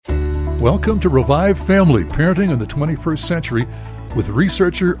Welcome to Revive Family, Parenting in the 21st Century with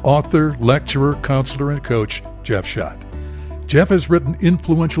researcher, author, lecturer, counselor, and coach, Jeff Schott. Jeff has written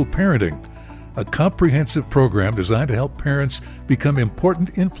Influential Parenting, a comprehensive program designed to help parents become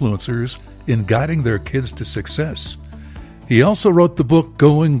important influencers in guiding their kids to success. He also wrote the book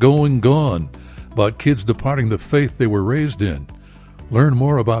Going, Gone, about kids departing the faith they were raised in. Learn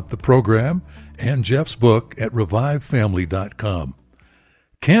more about the program and Jeff's book at revivefamily.com.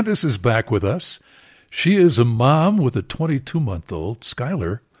 Candice is back with us. She is a mom with a 22-month-old,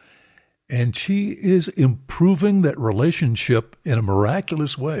 Skylar, and she is improving that relationship in a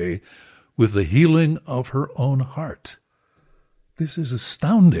miraculous way with the healing of her own heart. This is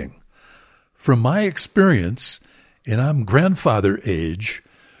astounding. From my experience, and I'm grandfather age,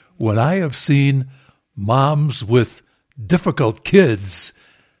 when I have seen moms with difficult kids,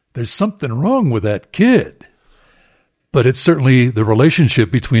 there's something wrong with that kid. But it's certainly the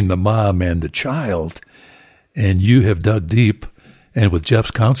relationship between the mom and the child. And you have dug deep, and with Jeff's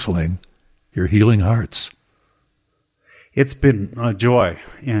counseling, you're healing hearts. It's been a joy.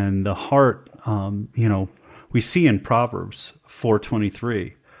 And the heart, we see in Proverbs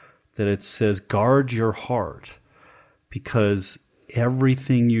 4:23 that it says, guard your heart, because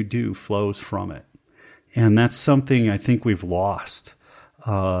everything you do flows from it. And that's something I think we've lost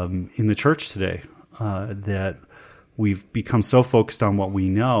in the church today, that we've become so focused on what we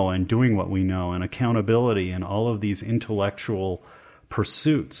know and doing what we know and accountability and all of these intellectual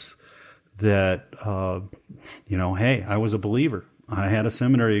pursuits that, hey, I was a believer. I had a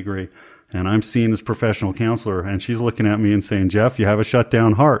seminary degree, and I'm seeing this professional counselor, and she's looking at me and saying, Jeff, you have a shut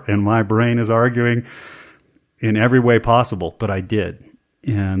down heart. And my brain is arguing in every way possible, but I did.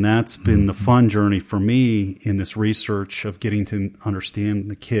 And that's been the fun journey for me in this research of getting to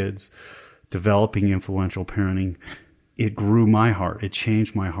understand the kids, developing influential parenting. It grew my heart. It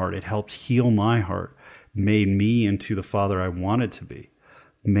changed my heart. It helped heal my heart, made me into the father I wanted to be,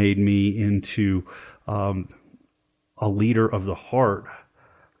 made me into a leader of the heart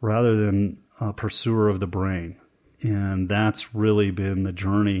rather than a pursuer of the brain. And that's really been the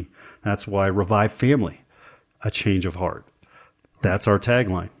journey. That's why Revive Family, a change of heart. That's our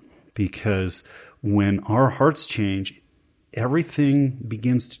tagline, because when our hearts change, everything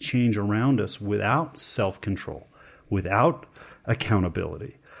begins to change around us without self-control, without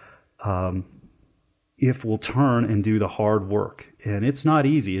accountability, if we'll turn and do the hard work. And it's not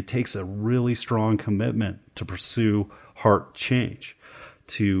easy. It takes a really strong commitment to pursue heart change,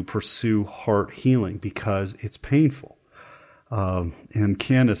 to pursue heart healing, because it's painful. And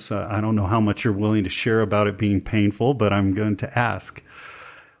Candice, I don't know how much you're willing to share about it being painful, but I'm going to ask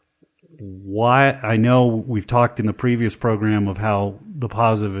why. I know we've talked in the previous program of how the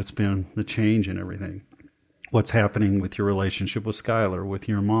positive it's been, the change and everything, what's happening with your relationship with Skylar, with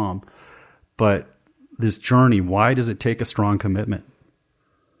your mom. But this journey, why does it take a strong commitment?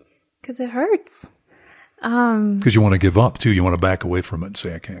 Because it hurts. Because you want to give up too. You want to back away from it and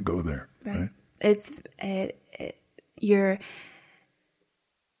say, I can't go there. Right.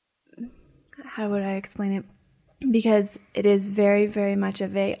 How would I explain it? Because it is very, very much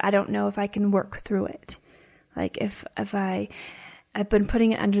I don't know if I can work through it. Like if I've been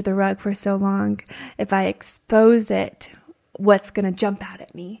putting it under the rug for so long, if I expose it, what's going to jump out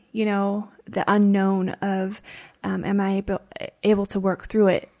at me? The unknown of, am I able to work through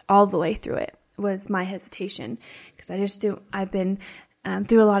it, all the way through it, was my hesitation. Because I've been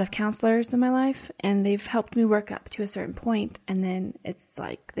through a lot of counselors in my life, and they've helped me work up to a certain point, and then it's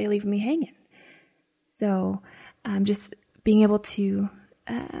like they leave me hanging. So just being able to,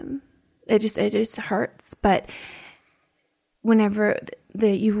 it just hurts. But whenever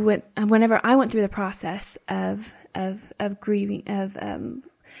I went through the process of grieving, of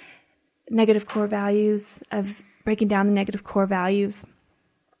negative core values, of breaking down the negative core values,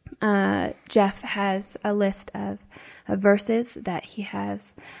 Jeff has a list of verses that he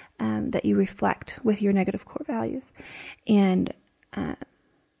has that you reflect with your negative core values. And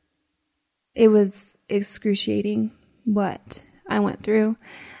it was excruciating what I went through.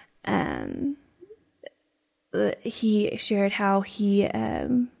 He shared how he,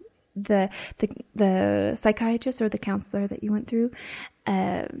 the psychiatrist or the counselor that you went through,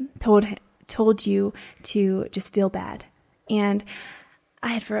 told you to just feel bad. And I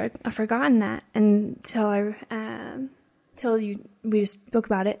had forgotten that until we just spoke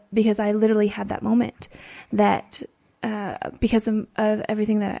about it, because I literally had that moment that because of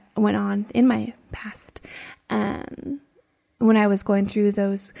everything that went on in my past, when I was going through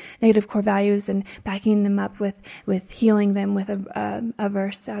those negative core values and backing them up with healing them with a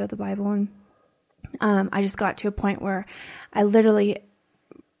verse out of the Bible. And I just got to a point where I literally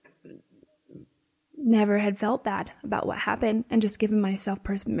never had felt bad about what happened, and just given myself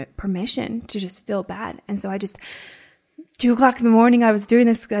permission to just feel bad. And so I just, 2:00 in the morning, I was doing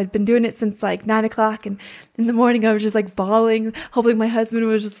this. I'd been doing it since like 9:00. And in the morning, I was just like bawling, hoping my husband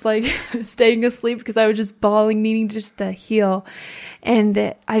was just like staying asleep, because I was just bawling, needing just to heal.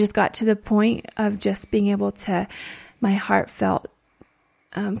 And I just got to the point of just being able to, my heart felt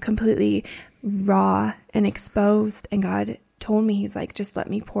completely raw and exposed. And God told me, he's like, just let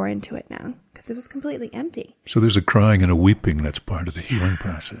me pour into it now, because it was completely empty. So there's a crying and a weeping that's part of the healing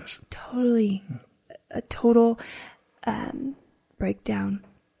process. Totally. A total breakdown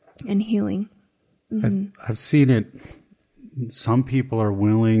and healing. Mm-hmm. I've seen it. Some people are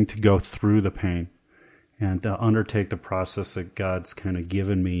willing to go through the pain and undertake the process that God's kind of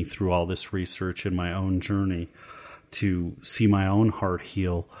given me through all this research in my own journey to see my own heart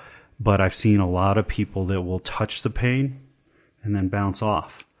heal. But I've seen a lot of people that will touch the pain and then bounce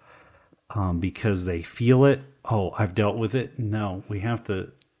off because they feel it. Oh, I've dealt with it. No, we have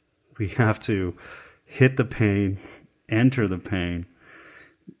to hit the pain, enter the pain,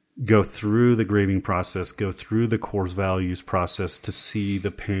 go through the grieving process, go through the core values process to see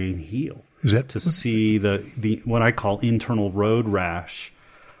the pain heal. Is that to see the what I call internal road rash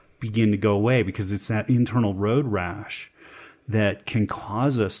begin to go away, because it's that internal road rash that can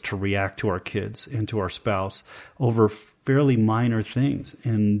cause us to react to our kids and to our spouse over fairly minor things,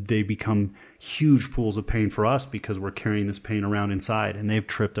 and they become huge pools of pain for us because we're carrying this pain around inside, and they've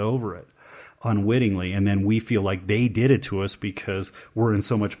tripped over it unwittingly, and then we feel like they did it to us because we're in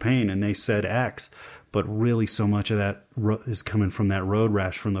so much pain and they said X, but really so much of that is coming from that road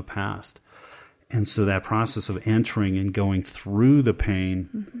rash from the past. And so that process of entering and going through the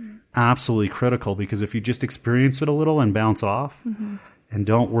pain, absolutely critical, because if you just experience it a little and bounce off and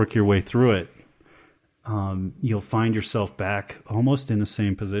don't work your way through it, you'll find yourself back almost in the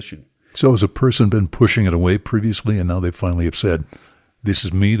same position. So has a person been pushing it away previously, and now they finally have said, this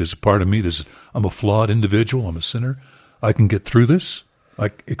is me, this is part of me, I'm a flawed individual, I'm a sinner, I can get through this, I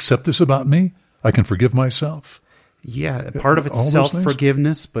accept this about me, I can forgive myself? Yeah, part of it's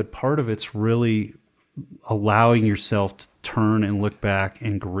self-forgiveness, but part of it's really allowing yourself to turn and look back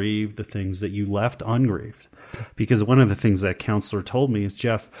and grieve the things that you left ungrieved. Because one of the things that counselor told me is,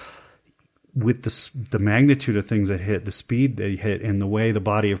 Jeff, with the magnitude of things that hit, the speed they hit, and the way the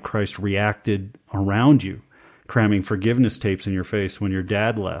body of Christ reacted around you, cramming forgiveness tapes in your face when your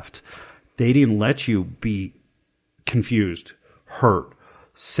dad left, they didn't let you be confused, hurt,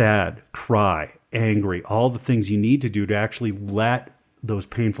 sad, cry, angry, all the things you need to do to actually let those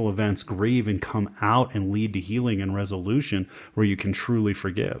painful events grieve and come out and lead to healing and resolution where you can truly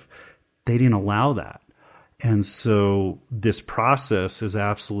forgive. They didn't allow that. And so this process is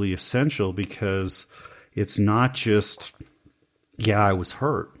absolutely essential, because it's not just, yeah, I was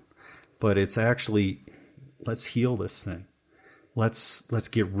hurt, but it's actually, let's heal this thing. Let's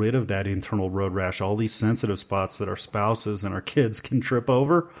get rid of that internal road rash, all these sensitive spots that our spouses and our kids can trip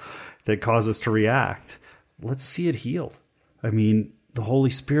over that cause us to react. Let's see it healed. I mean, the Holy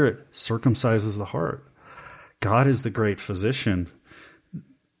Spirit circumcises the heart. God is the great physician.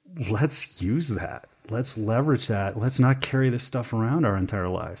 Let's use that. Let's leverage that. Let's not carry this stuff around our entire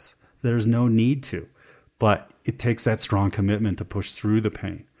lives. There's no need to. But it takes that strong commitment to push through the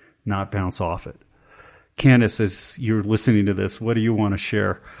pain, not bounce off it. Candice, as you're listening to this, what do you want to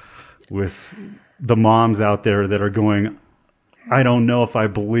share with the moms out there that are going, I don't know if I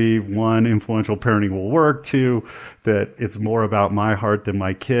believe, one, influential parenting will work, two, that it's more about my heart than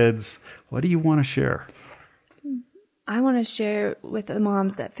my kids? What do you want to share? I want to share with the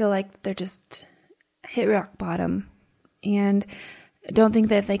moms that feel like they're just hit rock bottom and don't think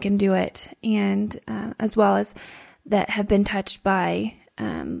that they can do it, and as well as that have been touched by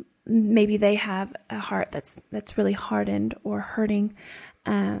maybe they have a heart that's really hardened or hurting.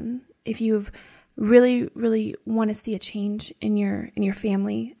 If you've really want to see a change in your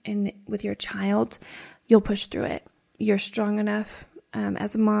family and with your child, you'll push through it. You're strong enough.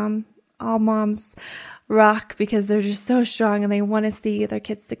 As a mom, all moms rock because they're just so strong and they want to see their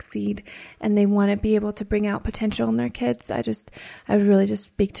kids succeed and they want to be able to bring out potential in their kids. I would really just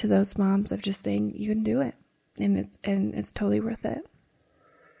speak to those moms of just saying you can do it, and it's totally worth it.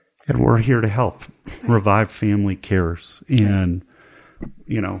 And we're here to help Revive Family Cares. And,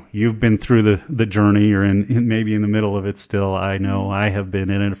 you know, you've been through the journey. You're in maybe in the middle of it still. I know I have been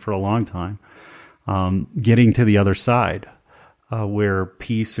in it for a long time. Getting to the other side where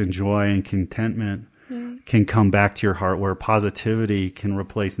peace and joy and contentment can come back to your heart, where positivity can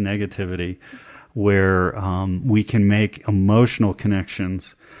replace negativity, where we can make emotional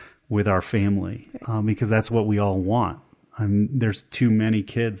connections with our family, because that's what we all want. There's too many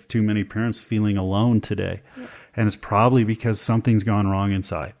kids, too many parents feeling alone today. Yes. And it's probably because something's gone wrong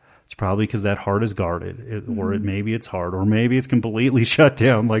inside. It's probably because that heart is guarded, maybe it's hard, or maybe it's completely shut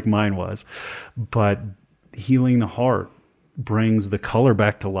down like mine was. But healing the heart brings the color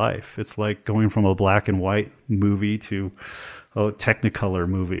back to life. It's like going from a black and white movie to a Technicolor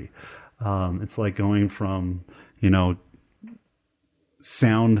movie. It's like going from,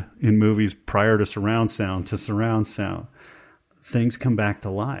 sound in movies prior to surround sound to surround sound. Things come back to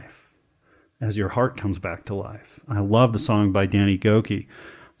life as your heart comes back to life. I love the song by Danny Gokey,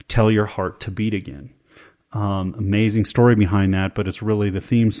 Tell Your Heart to Beat Again. Amazing story behind that, but it's really the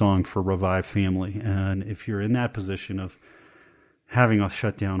theme song for Revive Family. And if you're in that position of having a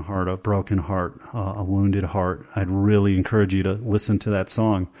shut down heart, a broken heart, a wounded heart, I'd really encourage you to listen to that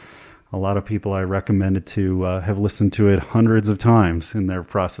song. A lot of people I recommended to have listened to it hundreds of times in their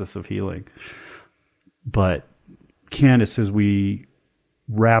process of healing. But Candice, as we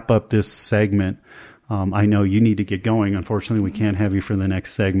wrap up this segment, I know you need to get going. Unfortunately, we can't have you for the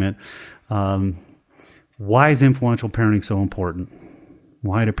next segment. Why is influential parenting so important?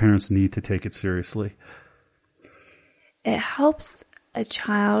 Why do parents need to take it seriously? It helps a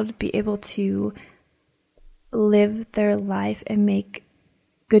child be able to live their life and make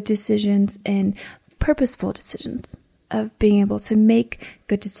good decisions and purposeful decisions, of being able to make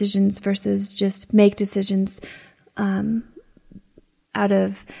good decisions versus just make decisions out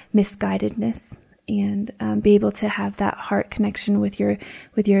of misguidedness, and be able to have that heart connection with your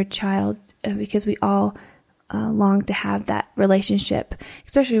child, because we all long to have that relationship,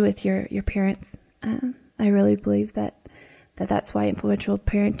 especially with your parents. I really believe that's why influential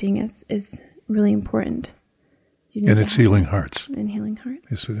parenting is really important. And it's healing hearts. And healing hearts.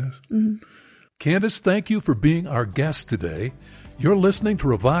 Yes, it is. Mm-hmm. Candice, thank you for being our guest today. You're listening to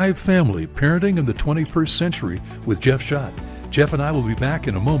Revive Family, Parenting in the 21st Century with Jeff Schott. Jeff and I will be back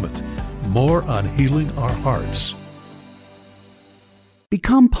in a moment. More on healing our hearts.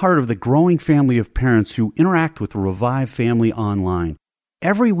 Become part of the growing family of parents who interact with Revive Family online.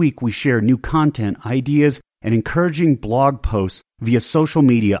 Every week we share new content, ideas, and encouraging blog posts via social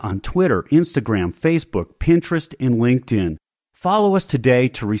media on Twitter, Instagram, Facebook, Pinterest, and LinkedIn. Follow us today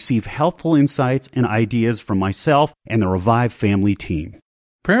to receive helpful insights and ideas from myself and the Revive Family team.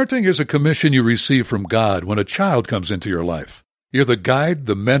 Parenting is a commission you receive from God when a child comes into your life. You're the guide,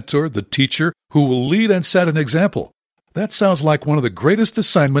 the mentor, the teacher who will lead and set an example. That sounds like one of the greatest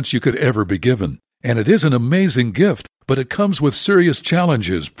assignments you could ever be given. And it is an amazing gift, but it comes with serious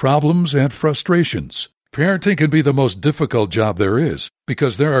challenges, problems, and frustrations. Parenting can be the most difficult job there is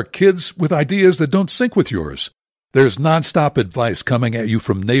because there are kids with ideas that don't sync with yours. There's nonstop advice coming at you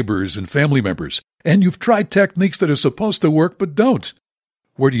from neighbors and family members, and you've tried techniques that are supposed to work but don't.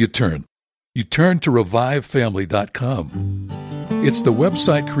 Where do you turn? You turn to revivefamily.com. It's the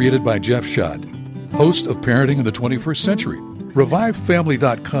website created by Jeff Schott, host of Parenting in the 21st Century.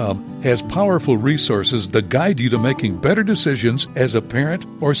 ReviveFamily.com has powerful resources that guide you to making better decisions as a parent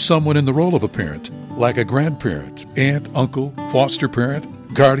or someone in the role of a parent, like a grandparent, aunt, uncle, foster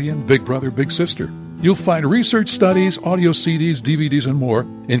parent, guardian, big brother, big sister. You'll find research studies, audio CDs, DVDs, and more,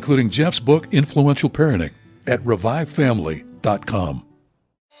 including Jeff's book, Influential Parenting, at ReviveFamily.com.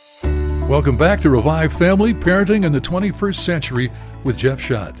 Welcome back to Revive Family, Parenting in the 21st Century with Jeff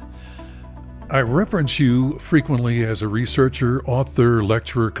Schott. I reference you frequently as a researcher, author,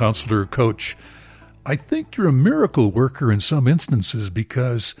 lecturer, counselor, coach. I think you're a miracle worker in some instances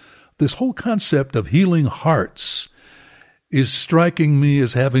because this whole concept of healing hearts is striking me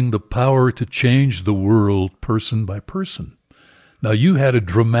as having the power to change the world person by person. Now, you had a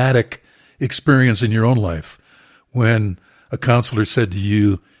dramatic experience in your own life when a counselor said to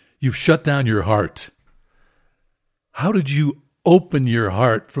you, "You've shut down your heart." How did you open your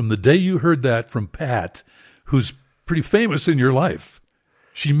heart from the day you heard that from Pat, who's pretty famous in your life?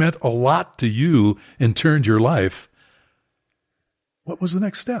 She meant a lot to you and turned your life. What was the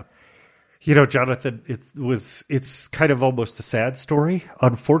next step? You know, Jonathan, it's kind of almost a sad story.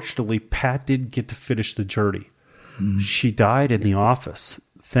 Unfortunately, Pat didn't get to finish the journey. She died in the office,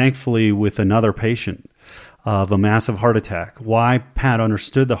 thankfully with another patient of a massive heart attack. Why Pat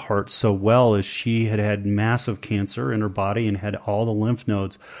understood the heart so well is she had had massive cancer in her body and had all the lymph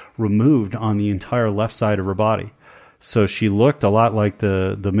nodes removed on the entire left side of her body. So she looked a lot like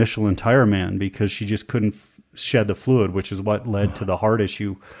the Michelin tire man because she just couldn't shed the fluid, which is what led to the heart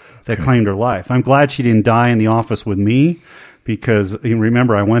issue that claimed her life. I'm glad she didn't die in the office with me because,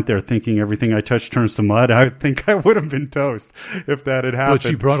 remember, I went there thinking everything I touched turns to mud. I think I would have been toast if that had happened. But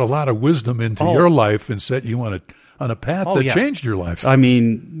she brought a lot of wisdom into your life and set you on a path that changed your life. I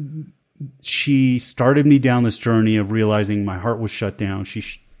mean, she started me down this journey of realizing my heart was shut down. She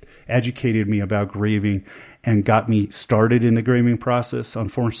educated me about grieving and got me started in the grieving process.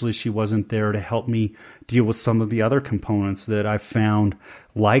 Unfortunately, she wasn't there to help me deal with some of the other components that I found,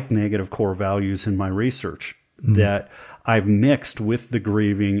 like negative core values in my research, that I've mixed with the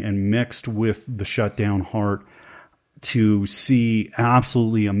grieving and mixed with the shut down heart to see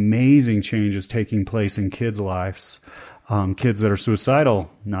absolutely amazing changes taking place in kids' lives. Kids that are suicidal,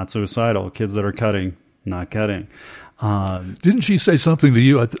 not suicidal. Kids that are cutting, not cutting. Didn't she say something to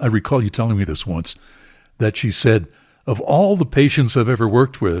you? I recall you telling me this once, that she said, of all the patients I've ever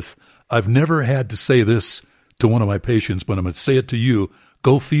worked with, I've never had to say this to one of my patients, but I'm going to say it to you,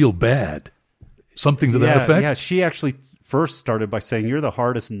 go feel bad. Something to that effect? Yeah, she actually first started by saying, you're the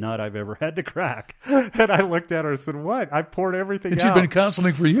hardest nut I've ever had to crack. And I looked at her and said, what? I've poured everything out. And she'd been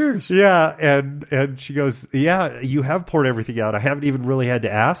counseling for years. Yeah, and she goes, yeah, you have poured everything out. I haven't even really had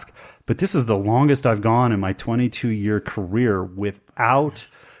to ask, but this is the longest I've gone in my 22-year career without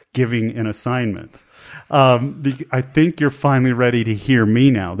giving an assignment. I think you're finally ready to hear me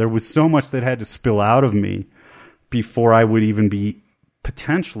now. There was so much that had to spill out of me before I would even be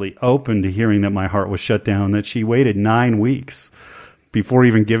potentially open to hearing that my heart was shut down, that she waited 9 weeks before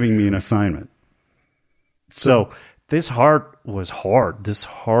even giving me an assignment. So this heart was hard. This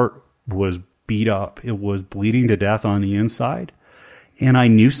heart was beat up. It was bleeding to death on the inside. And I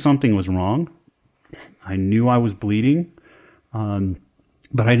knew something was wrong. I knew I was bleeding,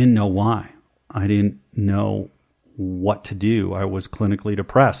 but I didn't know why. I didn't know what to do. I was clinically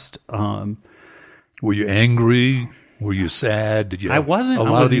depressed. Were you angry? Were you sad? Did you I wasn't. a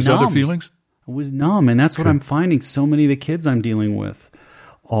lot I was of these numb. other feelings? I was numb, and that's what I'm finding so many of the kids I'm dealing with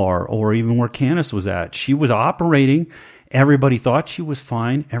are, or even where Candice was at. She was operating. Everybody thought she was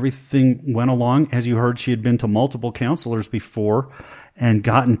fine. Everything went along. As you heard, she had been to multiple counselors before and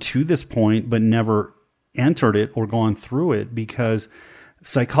gotten to this point, but never entered it or gone through it, because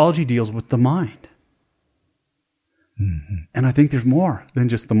psychology deals with the mind. Mm-hmm. And I think there's more than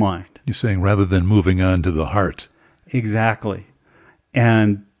just the mind. You're saying rather than moving on to the heart. Exactly.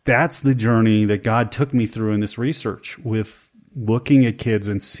 And that's the journey that God took me through in this research, with looking at kids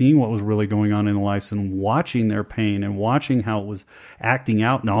and seeing what was really going on in their lives and watching their pain and watching how it was acting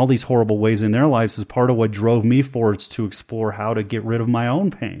out in all these horrible ways in their lives is part of what drove me forwards to explore how to get rid of my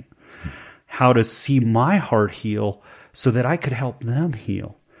own pain, how to see my heart heal so that I could help them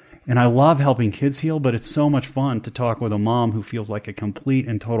heal. And I love helping kids heal, but it's so much fun to talk with a mom who feels like a complete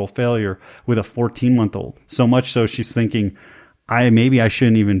and total failure with a 14-month-old. So much so she's thinking, maybe I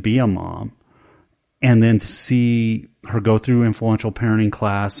shouldn't even be a mom. And then to see her go through influential parenting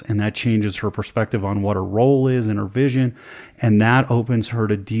class, and that changes her perspective on what her role is and her vision. And that opens her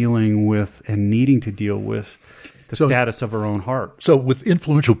to dealing with and needing to deal with the status of her own heart. So with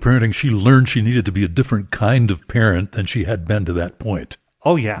influential parenting, she learned she needed to be a different kind of parent than she had been to that point.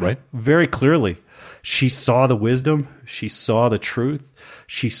 Oh, yeah. Right? Very clearly. She saw the wisdom. She saw the truth.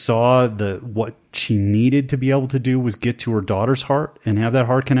 She saw what she needed to be able to do was get to her daughter's heart and have that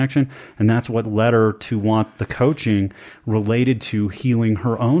heart connection. And that's what led her to want the coaching related to healing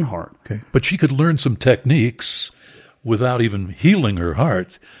her own heart. Okay. But she could learn some techniques without even healing her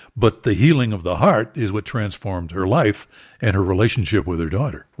heart. But the healing of the heart is what transformed her life and her relationship with her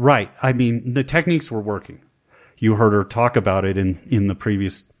daughter. Right. I mean, the techniques were working. You heard her talk about it in the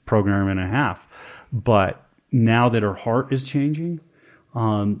previous program and a half. But now that her heart is changing,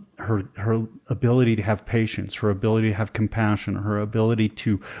 her ability to have patience, her ability to have compassion, her ability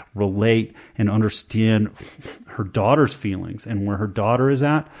to relate and understand her daughter's feelings and where her daughter is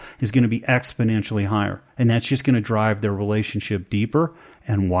at is going to be exponentially higher. And that's just going to drive their relationship deeper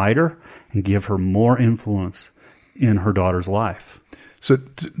and wider and give her more influence in her daughter's life. So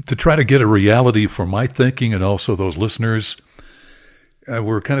to try to get a reality for my thinking and also those listeners,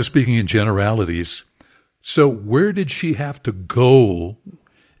 we're kind of speaking in generalities. So where did she have to go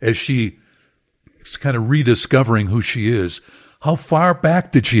as she is kind of rediscovering who she is? How far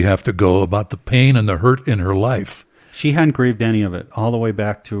back did she have to go about the pain and the hurt in her life? She hadn't grieved any of it, all the way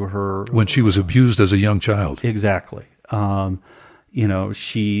back to her... when she was abused as a young child. Exactly.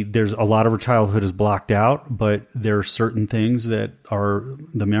 There's a lot of her childhood is blocked out, but there are certain things that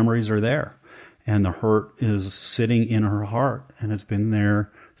the memories are there. And the hurt is sitting in her heart, and it's been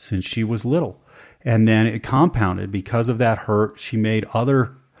there since she was little. And then it compounded. Because of that hurt, she made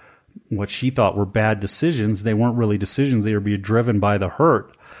other, what she thought were bad decisions. They weren't really decisions. They were being driven by the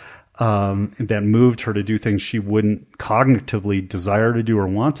hurt. That moved her to do things she wouldn't cognitively desire to do or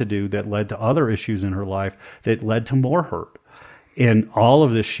want to do, that led to other issues in her life that led to more hurt. And all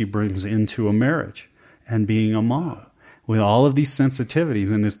of this she brings into a marriage and being a mom. with all of these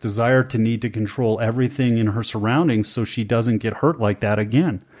sensitivities and this desire to need to control everything in her surroundings so she doesn't get hurt like that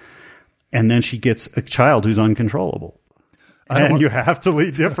again. And then she gets a child who's uncontrollable. And you have to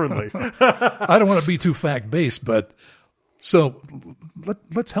lead differently. I don't want to be too fact-based, but so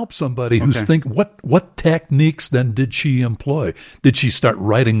let's help somebody who's thinking, what techniques then did she employ? Did she start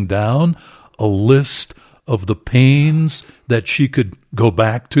writing down a list of the pains that she could go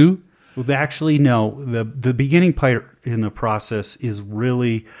back to? Well, actually, no. The beginning part in the process is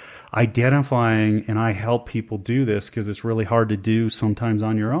really identifying, and I help people do this because it's really hard to do sometimes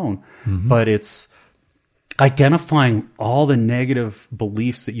on your own, but it's identifying all the negative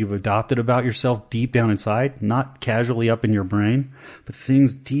beliefs that you've adopted about yourself deep down inside, not casually up in your brain, but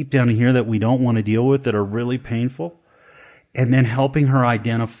things deep down in here that we don't want to deal with that are really painful. And then helping her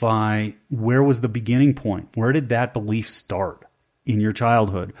identify where was the beginning point? Where did that belief start in your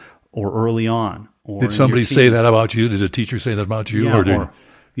childhood or early on? Or did somebody say that about you? Did a teacher say that about you?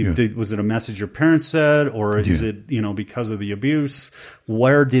 Yeah, was it a message your parents said, or is it, because of the abuse?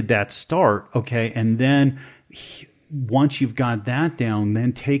 Where did that start? Okay. And then once you've got that down,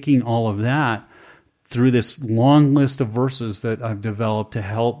 then taking all of that through this long list of verses that I've developed to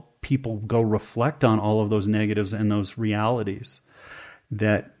help people go reflect on all of those negatives and those realities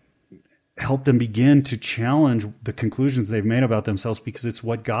that help them begin to challenge the conclusions they've made about themselves, because it's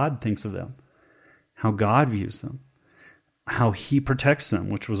what God thinks of them, how God views them, how he protects them,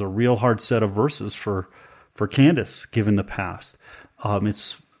 which was a real hard set of verses for Candice, given the past.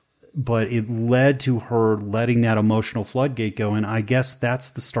 But it led to her letting that emotional floodgate go, and I guess that's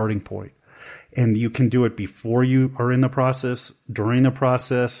the starting point. And you can do it before you are in the process, during the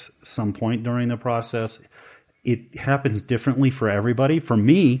process, some point during the process. It happens differently for everybody. For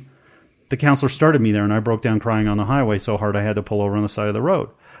me, the counselor started me there, and I broke down crying on the highway so hard I had to pull over on the side of the road.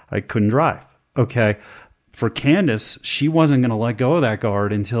 I couldn't drive. Okay. For Candice, she wasn't going to let go of that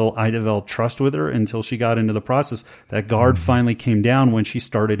guard until I developed trust with her, until she got into the process. That guard finally came down when she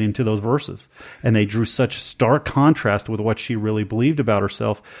started into those verses. And they drew such stark contrast with what she really believed about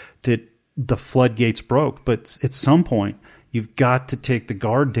herself that the floodgates broke. But at some point, you've got to take the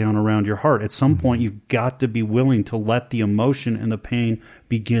guard down around your heart. At some point, you've got to be willing to let the emotion and the pain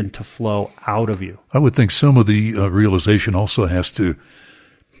begin to flow out of you. I would think some of the realization also has to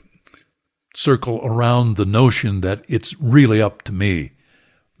circle around the notion that it's really up to me. I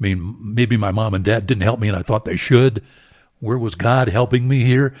mean, maybe my mom and dad didn't help me and I thought they should. Where was God helping me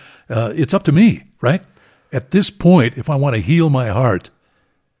here? It's up to me, right? At this point, if I want to heal my heart,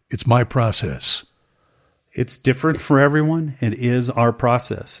 it's my process. It's different for everyone. It is our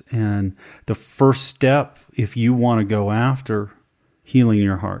process. And the first step, if you want to go after healing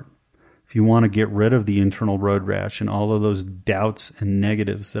your heart, if you want to get rid of the internal road rash and all of those doubts and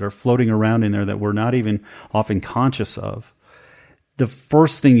negatives that are floating around in there that we're not even often conscious of, the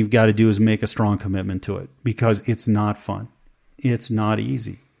first thing you've got to do is make a strong commitment to it, because it's not fun. It's not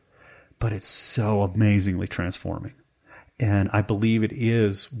easy, but it's so amazingly transforming. And I believe it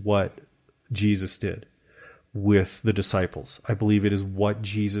is what Jesus did with the disciples. I believe it is what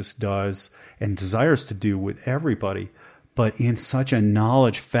Jesus does and desires to do with everybody. But in such a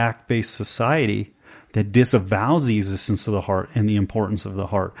knowledge, fact-based society that disavows the existence of the heart and the importance of the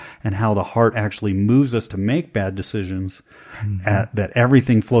heart and how the heart actually moves us to make bad decisions, that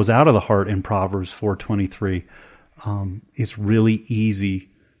everything flows out of the heart in Proverbs 4:23, it's really easy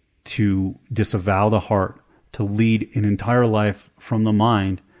to disavow the heart, to lead an entire life from the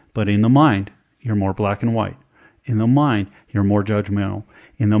mind. But in the mind, you're more black and white. In the mind, you're more judgmental.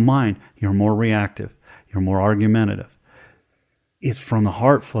 In the mind, you're more reactive. You're more argumentative. It's from the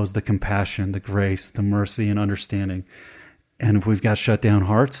heart flows the compassion, the grace, the mercy, and understanding. And if we've got shut down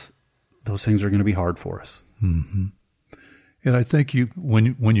hearts, those things are going to be hard for us. Mm-hmm. And I think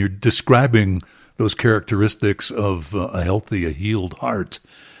when you're describing those characteristics of a healthy, a healed heart,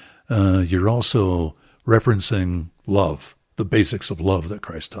 you're also referencing love, the basics of love that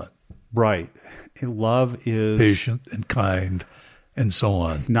Christ taught. Right. Love is patient and kind and so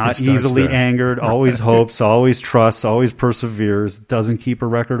on. Not easily angered, always hopes, always trusts, always perseveres, doesn't keep a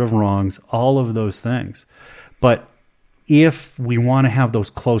record of wrongs, all of those things. But if we want to have those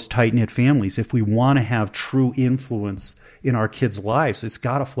close, tight-knit families, if we want to have true influence in our kids' lives, it's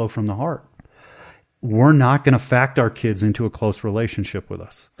got to flow from the heart. We're not going to fact our kids into a close relationship with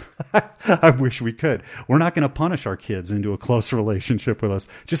us. I wish we could. We're not going to punish our kids into a close relationship with us.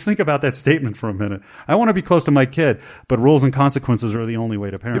 Just think about that statement for a minute. I want to be close to my kid, but rules and consequences are the only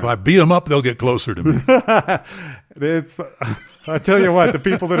way to parent. If I beat them up, they'll get closer to me. I tell you what, the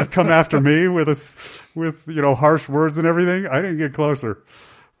people that have come after me with harsh words and everything, I didn't get closer.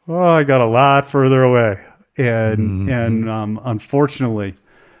 Oh, I got a lot further away. And unfortunately,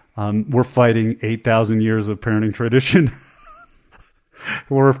 we're fighting 8,000 years of parenting tradition.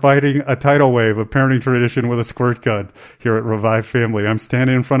 We're fighting a tidal wave of parenting tradition with a squirt gun here at Revive Family. I'm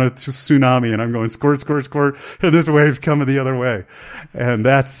standing in front of tsunami and I'm going squirt, squirt, squirt, and this wave's coming the other way. And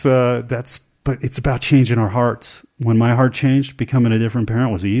but it's about changing our hearts. When my heart changed, becoming a different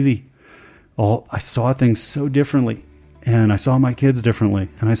parent was easy. I saw things so differently, and I saw my kids differently,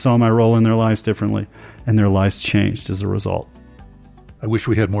 and I saw my role in their lives differently, and their lives changed as a result. I wish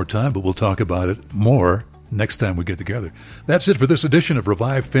we had more time, but we'll talk about it more next time we get together. That's it for this edition of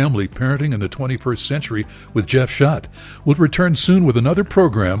Revive Family Parenting in the 21st Century with Jeff Schott. We'll return soon with another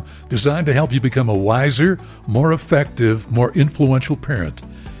program designed to help you become a wiser, more effective, more influential parent.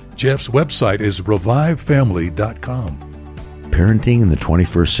 Jeff's website is revivefamily.com. Parenting in the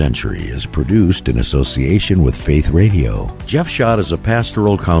 21st Century is produced in association with Faith Radio. Jeff Schott is a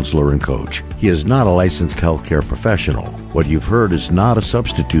pastoral counselor and coach. He is not a licensed healthcare professional. What you've heard is not a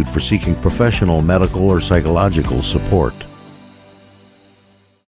substitute for seeking professional medical or psychological support.